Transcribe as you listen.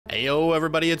Heyo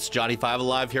everybody, it's Johnny5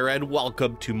 Alive here and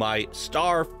welcome to my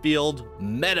Starfield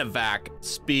Medivac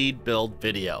speed build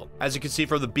video. As you can see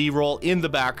from the B-roll in the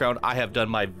background, I have done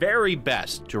my very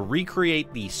best to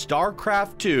recreate the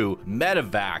Starcraft 2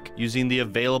 Medivac using the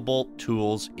available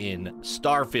tools in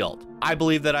Starfield. I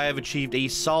believe that I have achieved a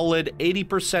solid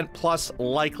 80% plus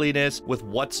likeliness with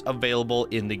what's available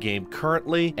in the game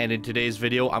currently, and in today's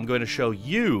video I'm going to show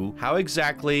you how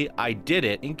exactly I did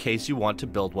it in case you want to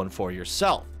build one for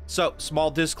yourself. So,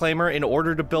 small disclaimer, in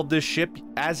order to build this ship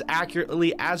as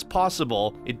accurately as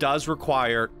possible, it does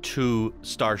require 2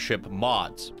 Starship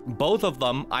mods. Both of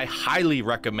them I highly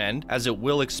recommend, as it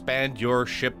will expand your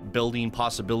ship building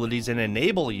possibilities and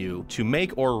enable you to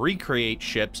make or recreate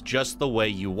ships just the way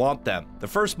you want them. The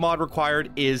first mod required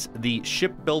is the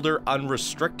Ship Builder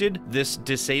Unrestricted. This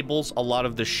disables a lot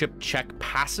of the ship check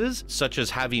passes, such as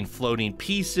having floating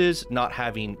pieces, not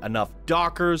having enough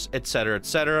dockers,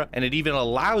 etc., and it even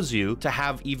allows you to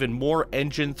have even more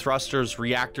engine thrusters,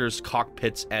 reactors,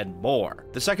 cockpits, and more.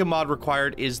 The second mod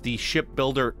required is the Ship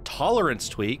Builder Tolerance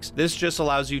Tweaks. This just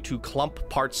allows you to clump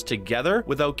parts together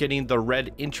without getting the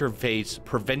red interface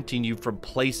preventing you from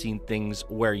placing things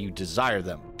where you desire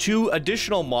them. 2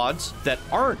 additional mods that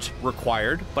aren't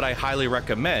required, but I highly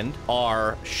recommend,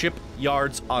 are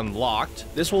Shipyards Unlocked.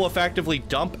 This will effectively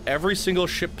dump every single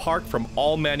ship part from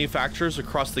all manufacturers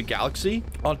across the galaxy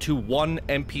onto one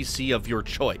NPC of your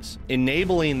choice,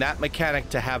 enabling that mechanic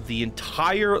to have the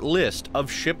entire list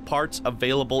of ship parts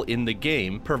available in the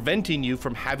game, preventing you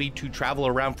from having to travel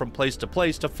around from place to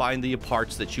place to find the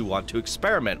parts that you want to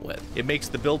experiment with. It makes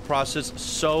the build process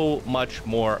so much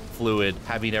more fluid,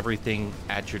 having everything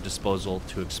at your disposal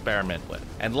to experiment with.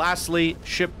 And lastly,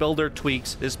 Ship Builder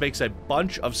Tweaks. This makes a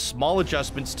bunch of small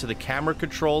adjustments to the camera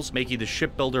controls, making the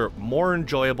ship builder more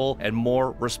enjoyable and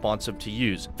more responsive to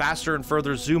use. Faster and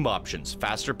further zoom options,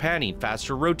 faster panning,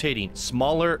 faster rotating,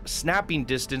 smaller snapping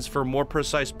distance for more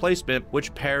precise placement,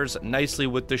 which pairs nicely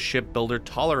with the ship builder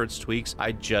tolerance tweaks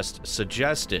I just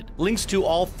suggested. Links to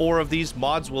all 4 of these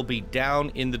mods will be down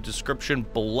in the description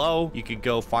below. You can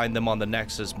go find them on the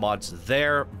Nexus mods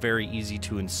there. Very easy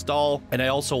to install. And I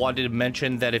also wanted to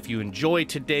mention that if you enjoy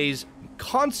today's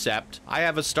concept, I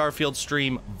have a Starfield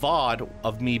stream VOD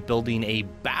of me building a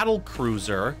battle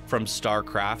cruiser from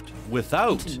Starcraft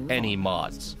without any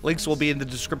mods. Links will be in the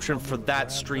description for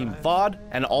that stream VOD,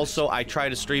 and also I try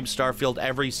to stream Starfield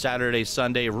every Saturday,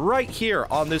 Sunday right here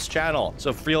on this channel,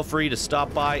 so feel free to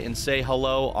stop by and say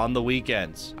hello on the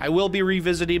weekends. I will be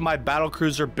revisiting my battle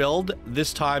cruiser build,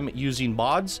 this time using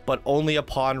mods, but only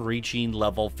upon reaching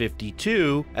level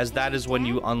 52, as that is when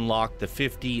you unlock the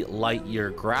 50 light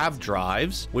year grav drive,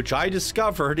 which I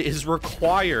discovered is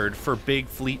required for big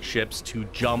fleet ships to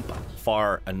jump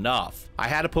far enough. I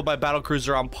had to put my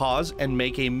battlecruiser on pause and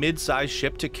make a mid-sized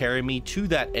ship to carry me to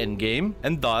that endgame,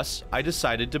 and thus I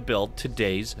decided to build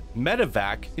today's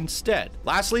Medivac instead.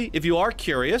 Lastly, if you are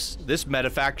curious, this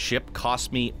Medivac ship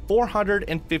cost me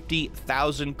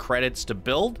 450,000 credits to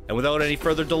build, and without any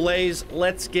further delays,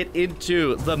 let's get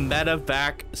into the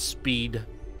Medivac speed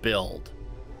build.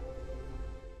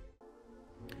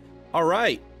 All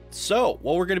right, so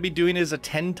what we're going to be doing is a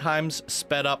 10 times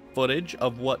sped up footage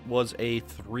of what was a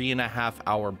 3.5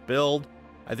 hour build.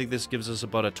 I think this gives us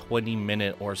about a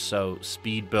 20-minute or so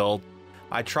speed build.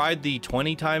 I tried the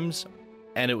 20 times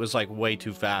and it was like way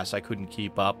too fast. I couldn't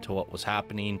keep up to what was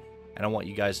happening, and I want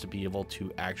you guys to be able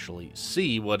to actually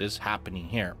see what is happening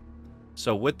here.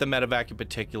 So with the Medivac in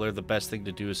particular, the best thing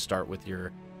to do is start with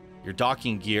your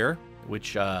docking gear,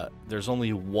 which there's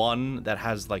only one that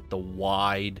has like the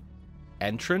wide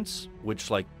entrance,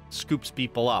 which like scoops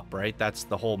people up, right? That's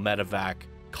the whole Medivac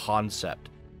concept.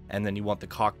 And then you want the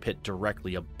cockpit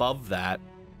directly above that,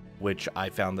 which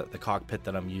I found that the cockpit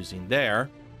that I'm using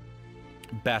there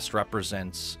best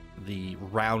represents the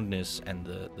roundness and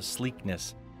the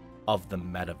sleekness of the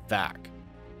Medivac.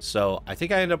 So I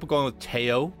think I ended up going with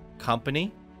Teo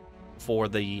Company for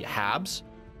the Habs,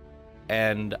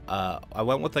 and I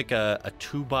went with like a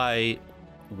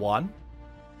 2x1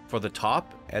 for the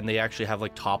top, and they actually have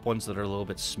like top ones that are a little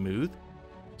bit smooth.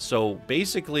 So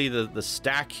basically the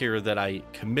stack here that I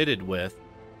committed with,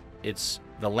 it's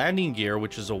the landing gear,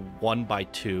 which is a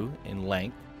 1x2 in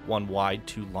length, 1 wide,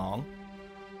 2 long.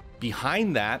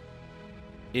 Behind that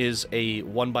is a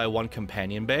 1x1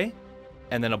 companion bay,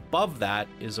 and then above that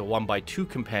is a 1x2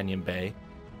 companion bay,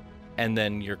 and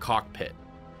then your cockpit.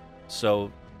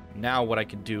 So now what I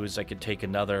could do is I could take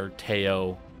another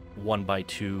Teo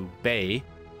 1x2 bay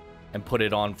and put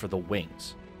it on for the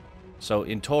wings. So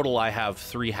in total, I have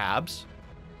 3 Habs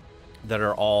that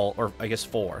are all, or I guess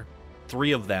 4.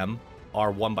 3 of them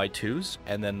are 1x2s,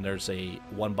 and then there's a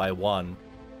 1x1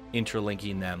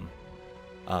 interlinking them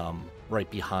right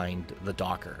behind the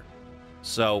Docker.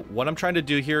 So what I'm trying to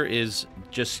do here is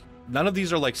just, none of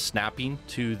these are like snapping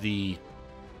to the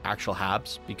actual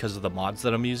habs because of the mods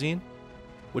that I'm using,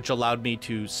 which allowed me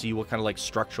to see what kind of like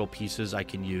structural pieces I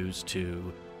can use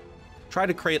to try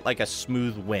to create like a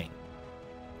smooth wing.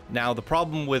 Now, the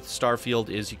problem with Starfield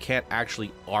is you can't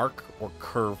actually arc or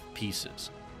curve pieces.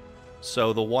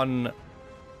 So the one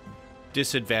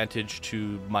disadvantage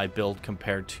to my build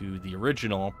compared to the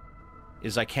original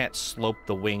is I can't slope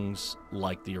the wings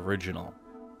like the original.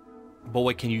 But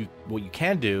what you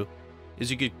can do is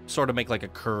you could sort of make like a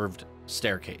curved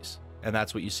staircase. And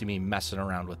that's what you see me messing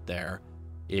around with there,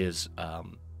 is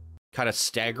kind of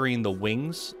staggering the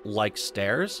wings like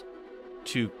stairs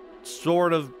to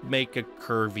sort of make a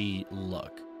curvy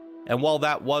look. And while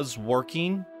that was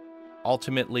working,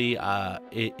 ultimately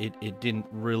it didn't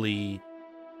really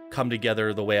come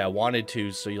together the way I wanted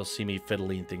to, so you'll see me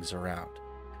fiddling things around.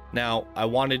 Now, I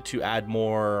wanted to add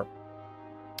more,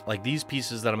 like these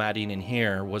pieces that I'm adding in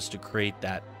here was to create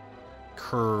that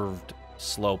curved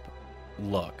slope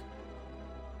look.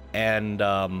 And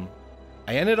I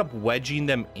ended up wedging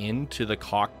them into the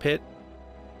cockpit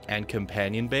and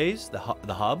companion bays, the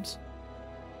hubs.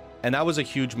 And that was a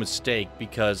huge mistake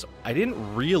because I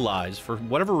didn't realize, for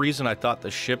whatever reason, I thought the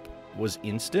ship was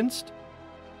instanced.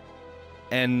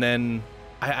 And then,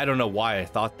 I don't know why I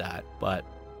thought that, but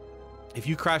if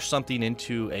you crash something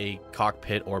into a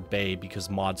cockpit or bay, because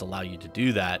mods allow you to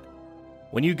do that,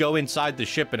 when you go inside the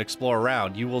ship and explore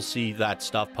around, you will see that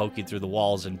stuff poking through the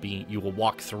walls and you will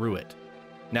walk through it.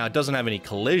 Now, it doesn't have any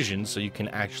collisions, so you can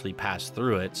actually pass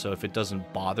through it. So if it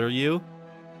doesn't bother you,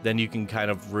 then you can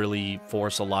kind of really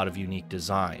force a lot of unique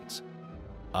designs,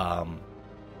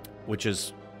 which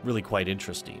is really quite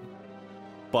interesting.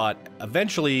 But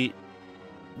eventually,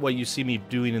 what you see me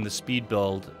doing in the speed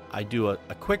build, I do a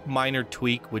quick minor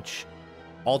tweak, which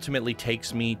ultimately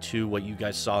takes me to what you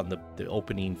guys saw in the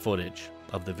opening footage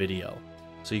of the video.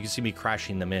 So you can see me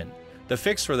crashing them in. The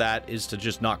fix for that is to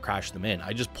just not crash them in.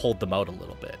 I just pulled them out a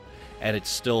little bit, and it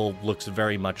still looks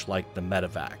very much like the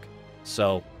Medivac.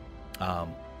 So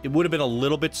it would have been a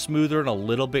little bit smoother and a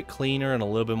little bit cleaner and a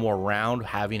little bit more round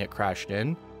having it crashed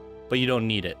in, but you don't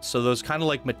need it. So those kind of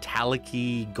like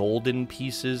metallic-y golden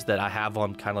pieces that I have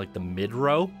on kind of like the mid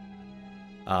row,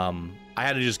 I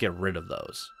had to just get rid of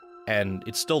those. And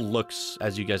it still looks,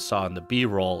 as you guys saw in the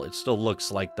B-roll, it still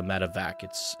looks like the Medivac.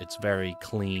 It's very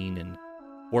clean and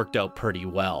worked out pretty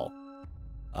well.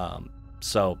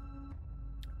 So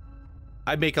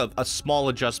I make a small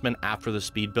adjustment after the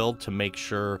speed build to make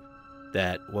sure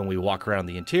that when we walk around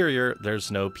the interior,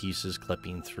 there's no pieces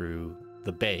clipping through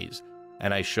the bays.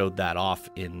 And I showed that off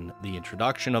in the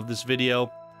introduction of this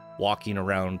video, walking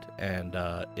around, and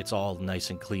it's all nice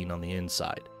and clean on the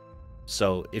inside.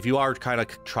 So if you are kind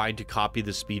of trying to copy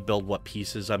the speed build, what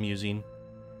pieces I'm using,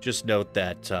 just note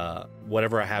that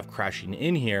whatever I have crashing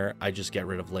in here, I just get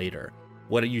rid of later.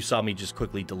 What you saw me just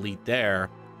quickly delete there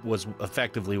was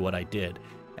effectively what I did.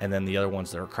 And then the other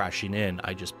ones that are crashing in,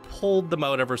 I just pulled them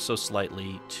out ever so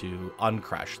slightly to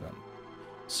uncrash them.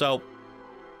 So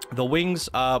the wings,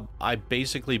 I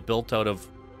basically built out of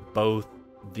both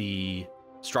the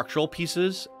structural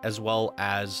pieces as well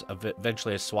as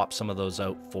eventually I swapped some of those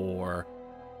out for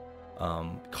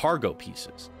cargo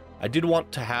pieces. I did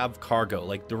want to have cargo.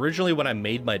 Like originally when I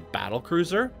made my battle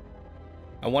cruiser,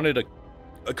 I wanted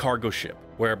a cargo ship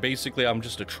where basically I'm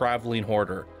just a traveling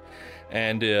hoarder,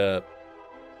 and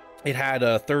it had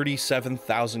a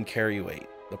 37,000 carry weight.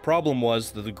 The problem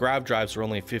was that the grav drives were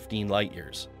only 15 light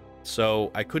years, so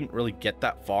I couldn't really get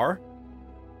that far,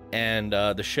 and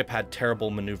the ship had terrible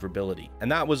maneuverability.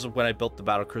 And that was when I built the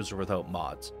battlecruiser without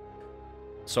mods.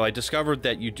 So I discovered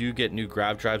that you do get new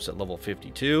grav drives at level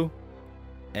 52,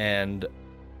 and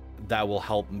that will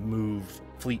help move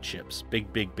fleet ships,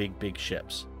 big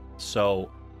ships. So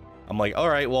I'm like, all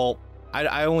right, well,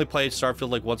 I only play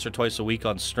Starfield like once or twice a week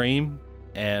on stream,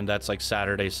 and that's like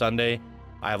Saturday, Sunday.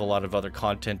 I have a lot of other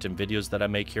content and videos that I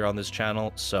make here on this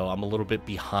channel, so I'm a little bit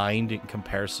behind in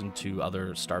comparison to other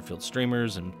Starfield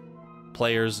streamers and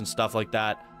players and stuff like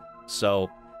that. So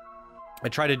I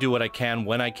try to do what I can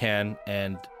when I can,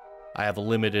 and I have a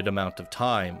limited amount of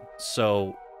time.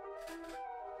 So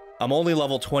I'm only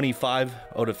level 25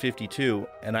 out of 52,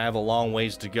 and I have a long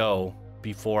ways to go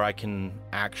before I can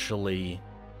actually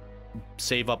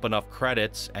save up enough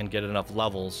credits and get enough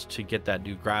levels to get that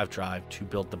new grav drive to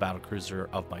build the battlecruiser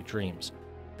of my dreams.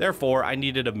 Therefore, I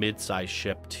needed a mid-sized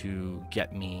ship to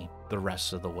get me the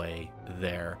rest of the way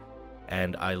there.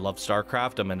 And I love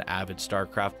Starcraft. I'm an avid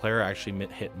Starcraft player. I actually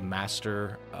hit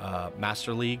Master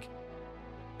League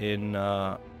in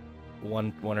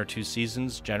one or two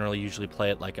seasons. Generally, usually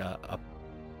play it like a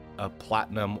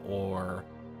platinum or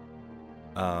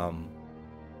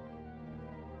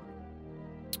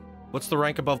what's the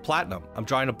rank above platinum? I'm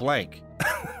drawing a blank.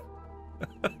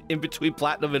 In between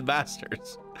platinum and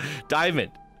masters.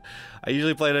 Diamond. I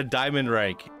usually play at a diamond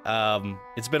rank.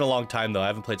 It's been a long time though. I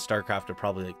haven't played Starcraft in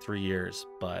probably like 3 years,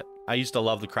 but I used to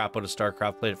love the crap out of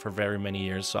Starcraft, played it for very many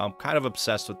years, so I'm kind of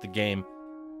obsessed with the game.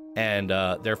 And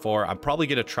therefore, I'm probably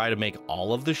going to try to make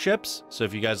all of the ships. So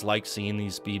if you guys like seeing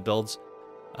these speed builds,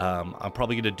 I'm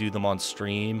probably going to do them on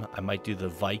stream. I might do the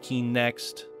Viking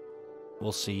next.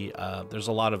 We'll see. There's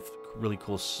a lot of really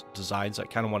cool designs. I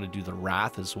kind of want to do the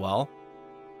Wrath as well.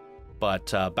 But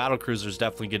Battlecruiser is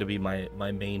definitely going to be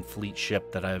my main fleet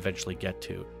ship that I eventually get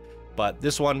to. But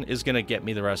this one is going to get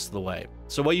me the rest of the way.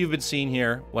 So what you've been seeing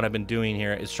here, what I've been doing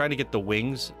here, is trying to get the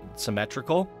wings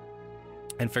symmetrical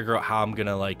and figure out how I'm going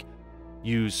to like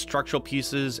use structural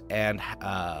pieces and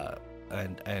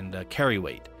carry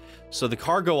weight. So the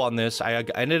cargo on this, I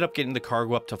ended up getting the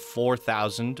cargo up to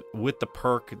 4,000 with the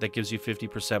perk that gives you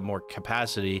 50% more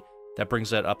capacity. That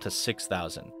brings it up to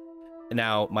 6,000.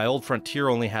 Now, my old Frontier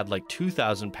only had like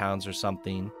 2,000 pounds or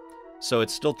something. So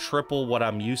it's still triple what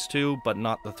I'm used to, but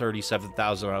not the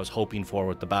 37,000 I was hoping for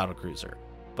with the Battlecruiser.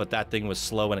 But that thing was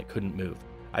slow and it couldn't move.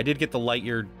 I did get the light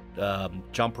year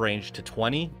jump range to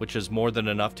 20, which is more than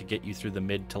enough to get you through the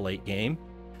mid to late game.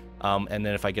 And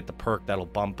then if I get the perk, that'll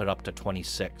bump it up to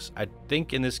 26. I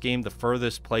think in this game, the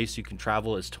furthest place you can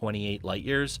travel is 28 light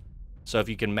years. So if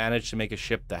you can manage to make a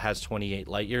ship that has 28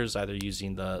 light years, either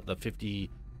using the 50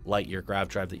 light year grav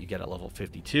drive that you get at level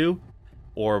 52,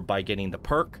 or by getting the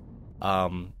perk,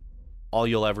 all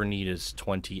you'll ever need is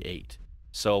 28.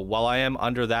 So while I am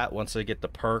under that, once I get the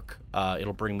perk,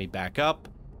 it'll bring me back up.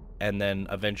 And then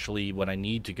eventually when I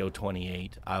need to go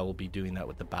 28, I will be doing that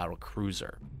with the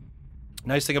Battlecruiser.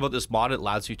 Nice thing about this mod, it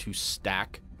allows you to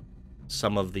stack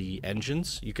some of the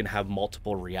engines. You can have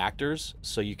multiple reactors,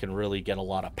 so you can really get a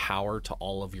lot of power to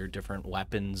all of your different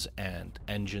weapons and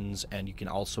engines, and you can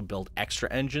also build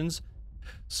extra engines.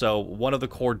 So one of the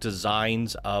core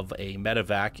designs of a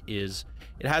Medivac is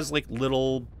it has like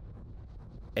little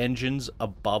engines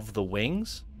above the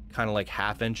wings, kind of like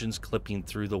half engines clipping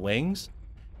through the wings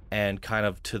and kind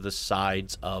of to the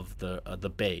sides of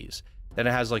the bays. Then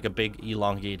it has like a big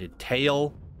elongated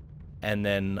tail, and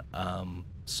then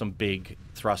some big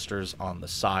thrusters on the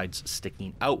sides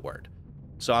sticking outward.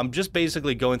 So I'm just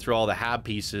basically going through all the hab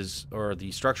pieces or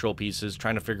the structural pieces,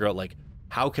 trying to figure out like,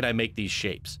 how can I make these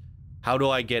shapes? How do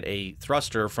I get a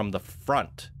thruster from the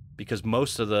front? Because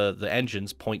most of the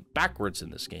engines point backwards in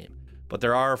this game. But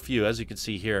there are a few, as you can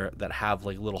see here, that have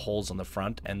like little holes on the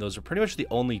front, and those are pretty much the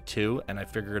only two, and I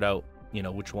figured out, you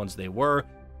know, which ones they were,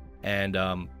 and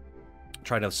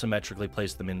trying to symmetrically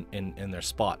place them in their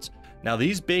spots. Now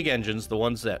these big engines, the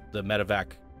ones that the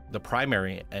Medivac, the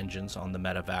primary engines on the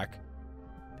Medivac,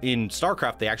 in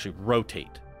StarCraft, they actually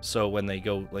rotate. So when they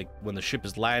go, like when the ship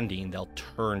is landing, they'll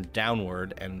turn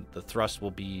downward and the thrust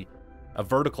will be a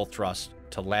vertical thrust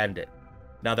to land it.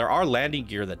 Now there are landing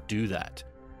gear that do that,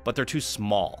 but they're too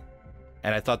small.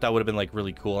 And I thought that would have been like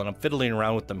really cool. And I'm fiddling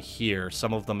around with them here.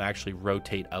 Some of them actually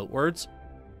rotate outwards.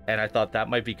 And I thought that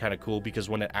might be kind of cool because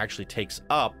when it actually takes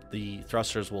up, the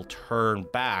thrusters will turn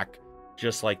back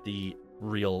just like the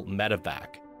real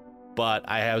Medivac. But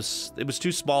it was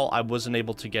too small. I wasn't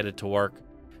able to get it to work.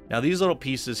 Now these little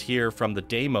pieces here from the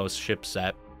Deimos ship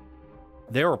set,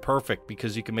 they were perfect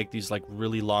because you can make these like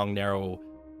really long, narrow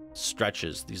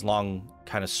stretches, these long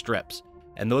kind of strips.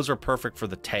 And those are perfect for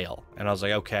the tail. And I was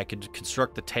like, okay, I could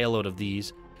construct the tail out of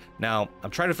these. Now,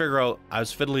 I'm trying to figure out, I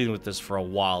was fiddling with this for a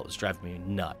while. It was driving me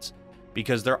nuts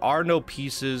because there are no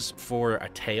pieces for a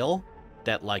tail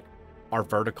that like are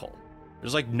vertical.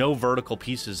 There's like no vertical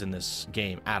pieces in this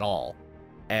game at all.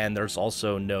 And there's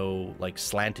also no like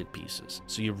slanted pieces.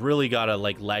 So you really got to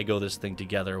like Lego this thing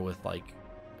together with like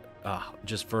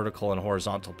just vertical and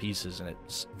horizontal pieces. And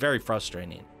it's very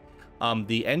frustrating.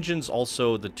 The engines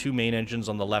also, the two main engines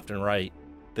on the left and right,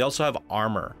 they also have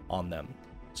armor on them.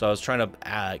 So I was trying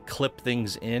to clip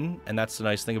things in, and that's the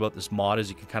nice thing about this mod is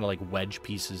you can kind of like wedge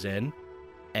pieces in,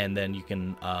 and then you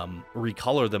can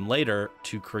recolor them later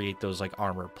to create those like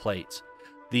armor plates.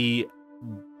 The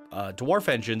dwarf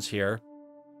engines here,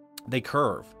 they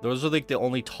curve. Those are like the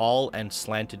only tall and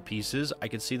slanted pieces. I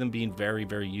could see them being very,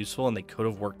 very useful, and they could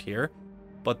have worked here,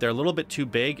 but they're a little bit too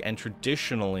big, and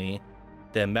traditionally,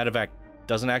 the Medivac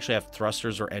doesn't actually have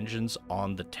thrusters or engines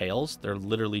on the tails. They're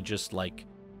literally just like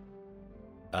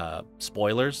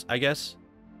spoilers, I guess.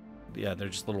 Yeah, they're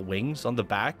just little wings on the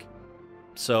back.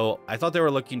 So I thought they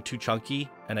were looking too chunky,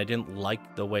 and I didn't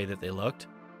like the way that they looked.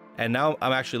 And now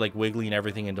I'm actually like wiggling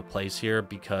everything into place here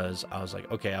because I was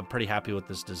like, okay, I'm pretty happy with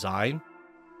this design.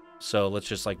 So let's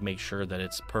just like make sure that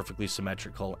it's perfectly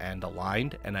symmetrical and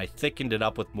aligned. And I thickened it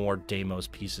up with more Deimos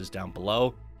pieces down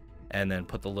below, and then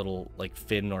put the little like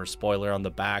fin or spoiler on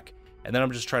the back. And then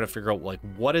I'm just trying to figure out like,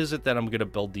 what is it that I'm going to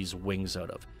build these wings out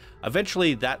of?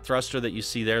 Eventually that thruster that you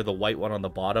see there, the white one on the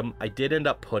bottom, I did end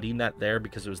up putting that there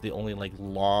because it was the only like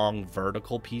long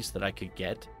vertical piece that I could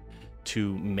get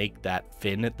to make that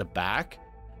fin at the back.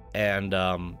 And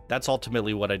that's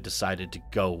ultimately what I decided to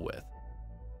go with.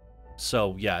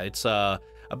 So yeah, it's a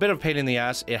bit of a pain in the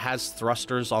ass. It has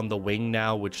thrusters on the wing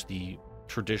now, which the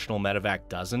traditional Medivac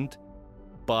doesn't.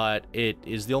 But it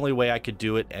is the only way I could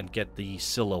do it and get the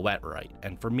silhouette right.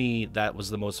 And for me, that was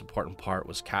the most important part,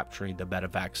 was capturing the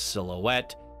Medivac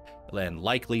silhouette and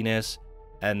likeliness.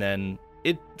 And then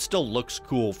it still looks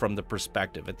cool from the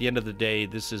perspective. At the end of the day,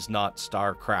 this is not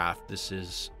Starcraft, this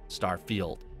is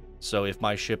Starfield. So if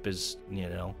my ship is, you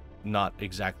know, not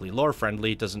exactly lore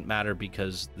friendly, it doesn't matter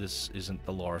because this isn't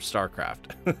the lore of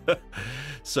Starcraft.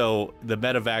 So the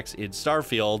Medivacs in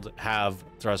Starfield have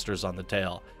thrusters on the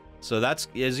tail. So that's,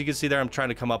 as you can see there, I'm trying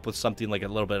to come up with something like a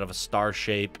little bit of a star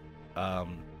shape.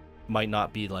 Might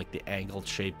not be like the angled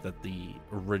shape that the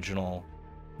original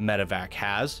Medivac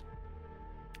has,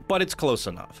 but it's close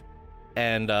enough.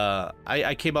 And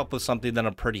I came up with something that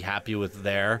I'm pretty happy with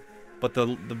there. But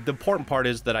the important part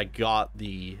is that I got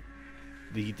the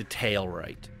tail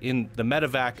right. In the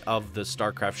Medivac of the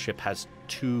Starcraft ship has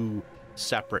two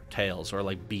separate tails, or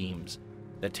like beams,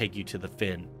 that take you to the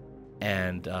fin.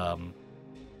 And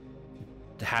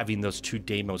having those two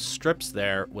Deimos strips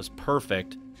there was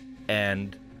perfect,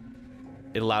 and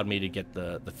it allowed me to get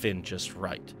the fin just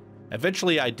right.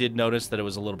 Eventually I did notice that it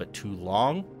was a little bit too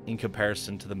long in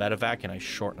comparison to the Medivac, and I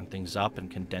shortened things up and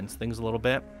condensed things a little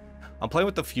bit. I'm playing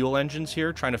with the fuel engines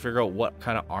here, trying to figure out what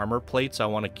kind of armor plates I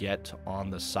want to get on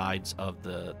the sides of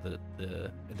the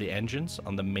engines,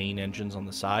 on the main engines on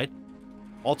the side.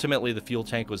 Ultimately, the fuel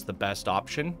tank was the best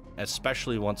option,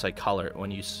 especially once I color it.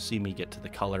 When you see me get to the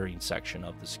coloring section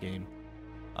of this game,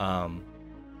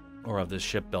 or of this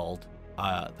ship build,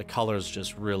 the colors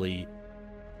just really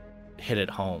hit it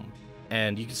home.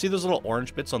 And you can see those little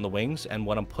orange bits on the wings, and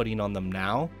what I'm putting on them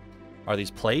now are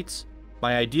these plates.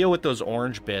 My idea with those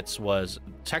orange bits was,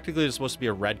 technically it's supposed to be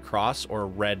a red cross, or a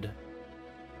red,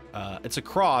 it's a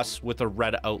cross with a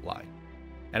red outline.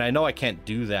 And I know I can't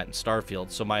do that in Starfield,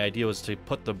 so my idea was to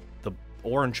put the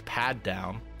orange pad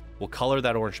down. We'll color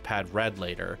that orange pad red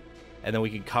later, and then we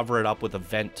can cover it up with a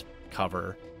vent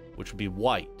cover, which would be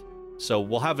white. So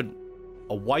we'll have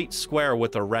a white square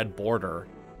with a red border,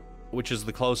 which is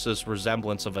the closest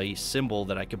resemblance of a symbol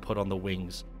that I can put on the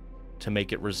wings to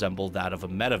make it resemble that of a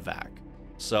Medivac.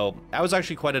 So that was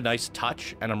actually quite a nice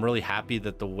touch, and I'm really happy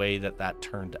that the way that that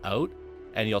turned out.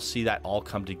 And you'll see that all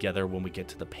come together when we get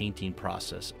to the painting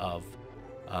process of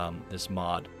this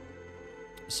mod.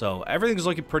 So everything's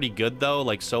looking pretty good though.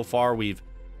 Like so far we've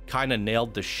kind of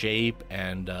nailed the shape,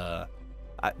 and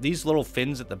these little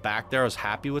fins at the back there, I was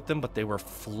happy with them, but they were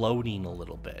floating a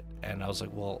little bit. And I was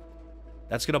like, well,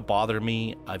 that's gonna bother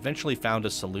me. I eventually found a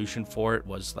solution for it,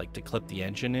 was like to clip the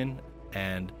engine in,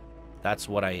 and that's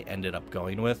what I ended up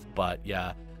going with. But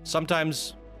yeah,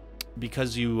 sometimes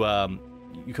because you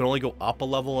can only go up a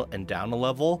level and down a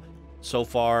level. So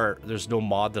far, there's no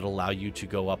mod that allow you to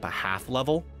go up a half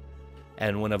level.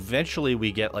 And when eventually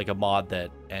we get like a mod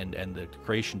that, and the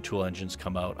creation tool engines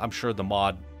come out, I'm sure the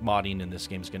modding in this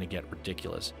game is going to get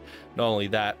ridiculous. Not only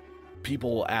that,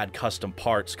 people will add custom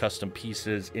parts, custom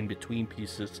pieces, in between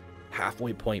pieces,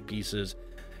 halfway point pieces.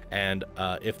 And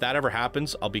if that ever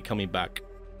happens, I'll be coming back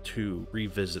to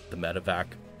revisit the Medivac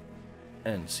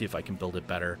and see if I can build it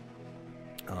better.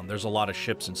 There's a lot of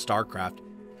ships in Starcraft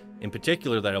in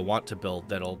particular that I want to build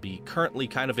that'll be currently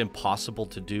kind of impossible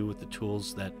to do with the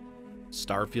tools that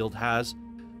Starfield has,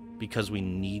 because we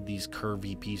need these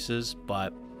curvy pieces.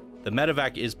 But the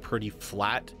Medivac is pretty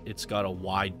flat. It's got a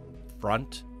wide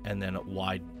front and then a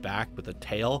wide back with a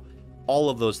tail. All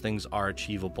of those things are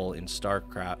achievable in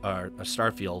Starcraft or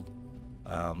Starfield,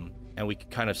 and we can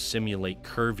kind of simulate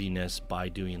curviness by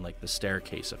doing like the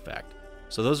staircase effect.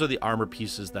 So those are the armor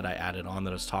pieces that I added on that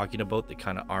I was talking about. They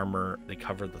kind of armor, they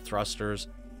cover the thrusters.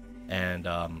 And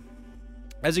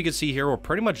as you can see here, we're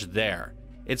pretty much there.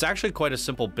 It's actually quite a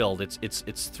simple build.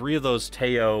 It's three of those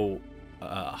Teo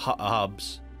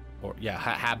hubs, or yeah,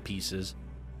 hab pieces,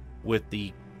 with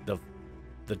the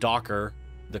docker,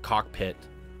 the cockpit,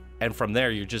 and from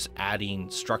there you're just adding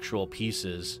structural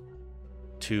pieces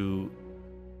to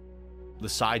the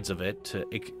sides of it to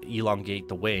elongate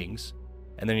the wings.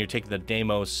 And then you're taking the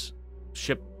Deimos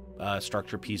ship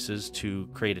structure pieces to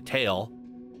create a tail,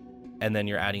 and then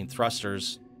you're adding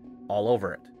thrusters all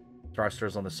over it.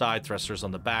 Thrusters on the side, thrusters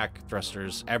on the back,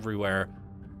 thrusters everywhere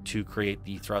to create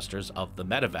the thrusters of the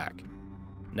Medivac.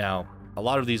 Now, a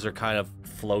lot of these are kind of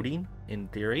floating in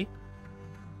theory,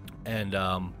 and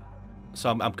so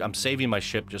I'm saving my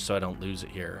ship just so I don't lose it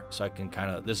here. So I can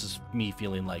kind of, this is me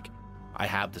feeling like I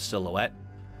have the silhouette,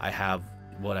 I have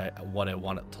what I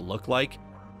want it to look like.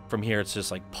 From here, it's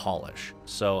just like polish.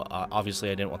 So obviously,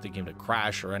 I didn't want the game to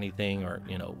crash or anything, or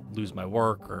lose my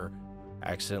work or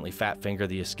accidentally fat finger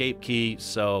the escape key.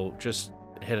 So just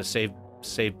hit a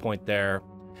save point there,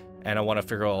 and I want to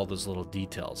figure out all those little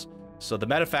details. So the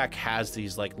Medivac has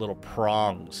these like little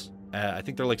prongs. I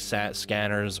think they're like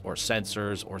scanners or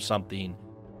sensors or something,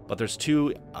 but there's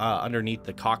two underneath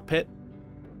the cockpit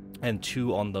and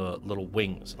two on the little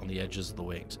wings, on the edges of the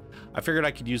wings. I figured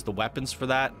I could use the weapons for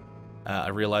that. I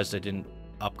realized I didn't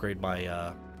upgrade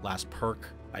my last perk.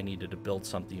 I needed to build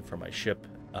something for my ship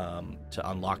to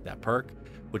unlock that perk,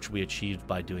 which we achieved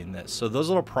by doing this. So those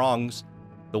little prongs,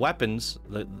 the weapons,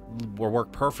 will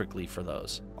work perfectly for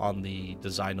those on the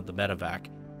design of the Medivac.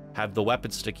 Have the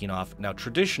weapons sticking off. Now,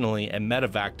 traditionally, a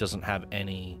Medivac doesn't have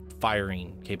any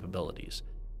firing capabilities.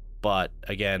 But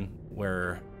again,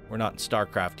 we're not in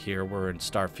Starcraft here, we're in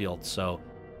Starfield, so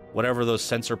whatever those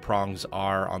sensor prongs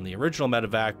are on the original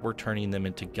Medivac, we're turning them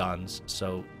into guns.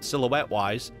 So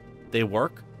silhouette-wise, they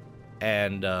work,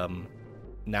 and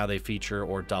now they feature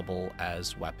or double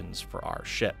as weapons for our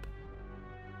ship.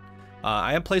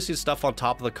 I am placing stuff on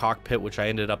top of the cockpit, which I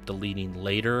ended up deleting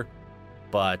later,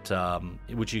 but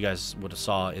which you guys would have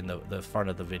saw in the front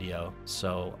of the video.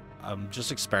 So I'm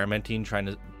just experimenting, trying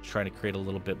to create a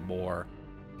little bit more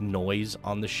noise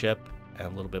on the ship and a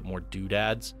little bit more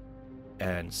doodads,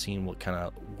 and seeing what kind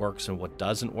of works and what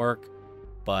doesn't work.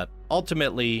 But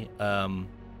ultimately,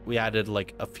 we added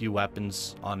like a few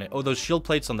weapons on it. Oh, those shield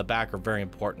plates on the back are very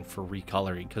important for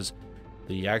recoloring, because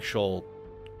the actual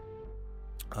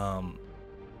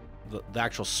the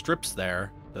actual strips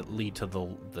there that lead to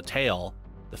the tail,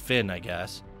 the fin, I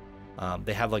guess,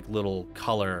 they have like little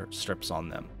color strips on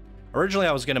them. Originally,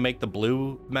 I was going to make the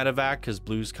blue Medivac, because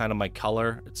blue's kind of my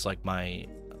color. It's like my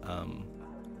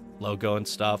logo and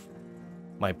stuff,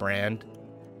 my brand.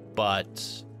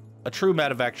 But a true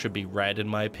Medivac should be red, in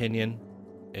my opinion.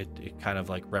 It kind of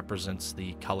like represents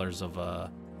the colors of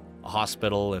a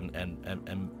hospital and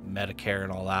Medicare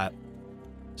and all that.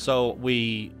 So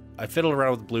I fiddled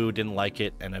around with blue, didn't like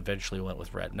it, and eventually went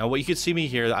with red. Now, what you can see me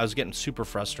here, I was getting super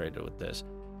frustrated with this.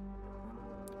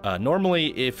 Normally,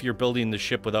 if you're building the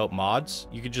ship without mods,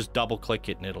 you can just double click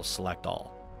it and it'll select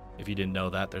all. If you didn't know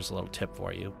that, there's a little tip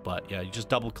for you. But yeah, you just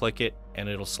double click it and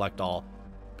it'll select all.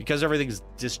 Because everything's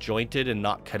disjointed and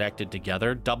not connected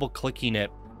together, double clicking it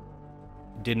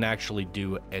didn't actually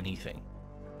do anything.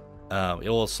 It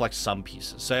will select some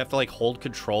pieces. So you have to like hold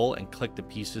control and click the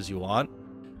pieces you want.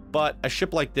 But a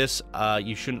ship like this,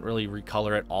 you shouldn't really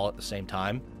recolor it all at the same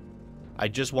time. I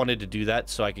just wanted to do that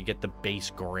so I could get the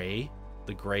base gray,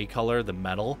 the gray color, the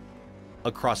metal,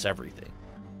 across everything.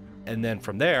 And then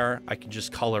from there, I can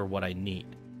just color what I need.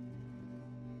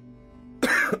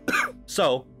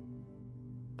 So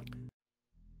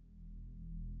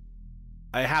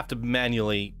I have to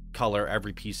manually color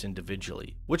every piece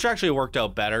individually, which actually worked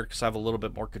out better because I have a little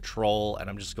bit more control, and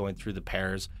I'm just going through the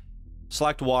pairs.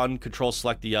 Select one, control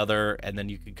select the other, and then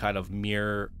you can kind of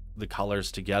mirror the colors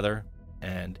together.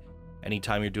 And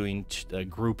anytime you're doing a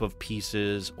group of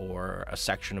pieces or a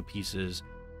section of pieces,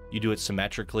 you do it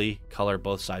symmetrically, color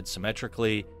both sides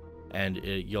symmetrically, and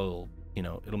it'll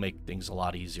make things a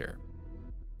lot easier.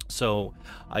 So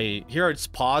here it's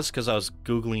paused because I was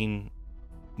Googling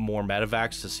more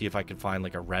Medivacs to see if I could find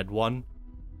like a red one.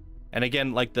 And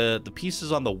again, like the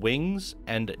pieces on the wings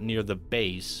and near the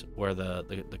base where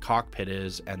the cockpit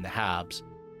is and the habs,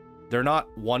 they're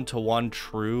not one-to-one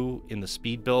true in the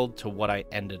speed build to what I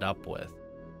ended up with.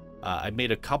 I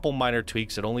made a couple minor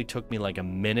tweaks. It only took me like a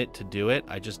minute to do it.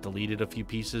 I just deleted a few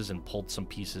pieces and pulled some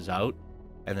pieces out,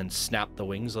 and then snapped the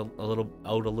wings a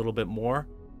little bit more.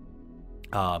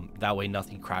 That way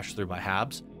nothing crashed through my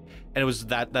habs. And it was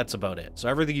that's about it. So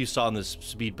everything you saw in this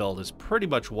speed build is pretty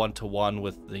much one-to-one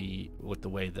with the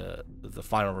way the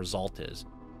final result is,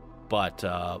 but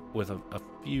with a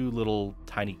few little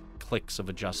tiny clicks of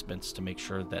adjustments to make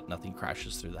sure that nothing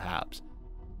crashes through the habs.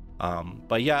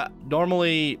 But yeah,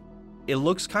 normally it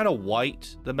looks kind of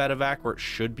white, the Medivac, where it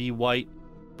should be white,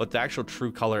 but the actual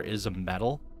true color is a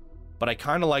metal. But I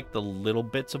kind of like the little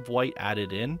bits of white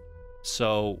added in.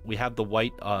 So we have the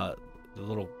white, the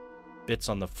little bits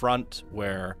on the front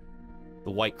where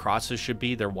the white crosses should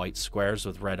be. They're white squares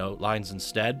with red outlines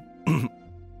instead.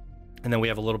 And then we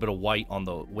have a little bit of white on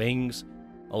the wings,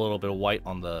 a little bit of white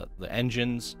on the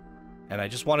engines. And I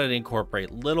just wanted to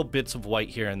incorporate little bits of white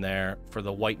here and there for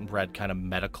the white and red kind of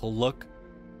medical look.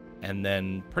 And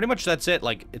then pretty much that's it.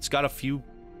 Like, it's got a few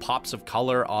pops of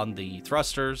color on the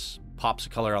thrusters, pops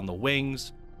of color on the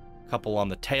wings, a couple on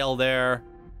the tail there.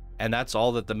 And that's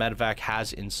all that the Medivac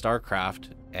has in Starcraft.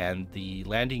 And the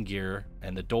landing gear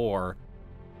and the door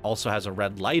also has a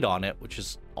red light on it, which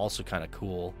is also kind of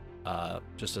cool.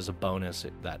 Just as a bonus,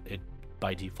 that it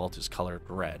by default is colored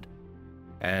red.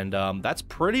 And that's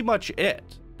pretty much it.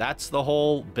 That's the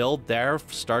whole build there,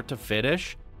 start to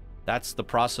finish. That's the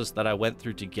process that I went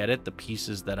through to get it, the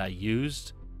pieces that I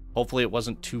used. Hopefully it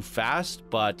wasn't too fast,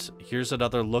 but here's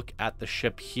another look at the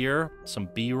ship here, some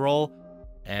B-roll,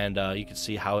 and you can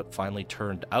see how it finally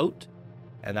turned out.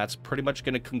 And that's pretty much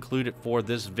going to conclude it for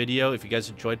this video. If you guys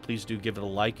enjoyed, please do give it a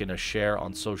like and a share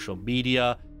on social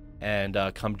media. And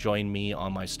come join me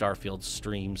on my Starfield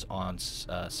streams on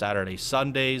Saturday,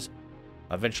 Sundays.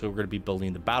 Eventually, we're going to be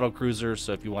building the battle cruiser.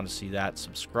 So if you want to see that,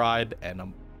 subscribe. And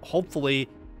I'm hopefully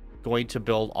going to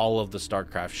build all of the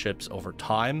Starcraft ships over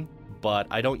time. But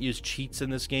I don't use cheats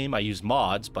in this game. I use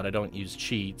mods, but I don't use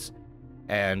cheats.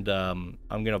 And I'm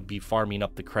going to be farming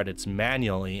up the credits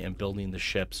manually and building the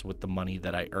ships with the money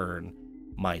that I earn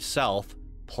myself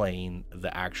playing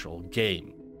the actual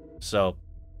game. So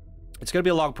it's going to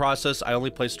be a long process. I only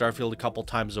play Starfield a couple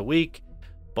times a week,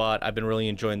 but I've been really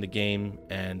enjoying the game.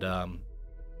 And,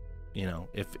 you know,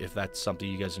 if that's something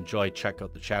you guys enjoy, check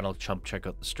out the channel, check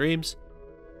out the streams.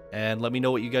 And let me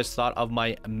know what you guys thought of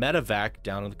my Medivac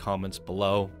down in the comments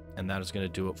below. And that is going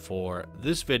to do it for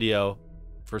this video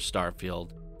for Starfield.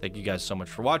 Thank you guys so much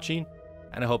for watching,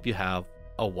 and I hope you have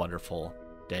a wonderful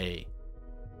day.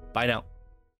 Bye now.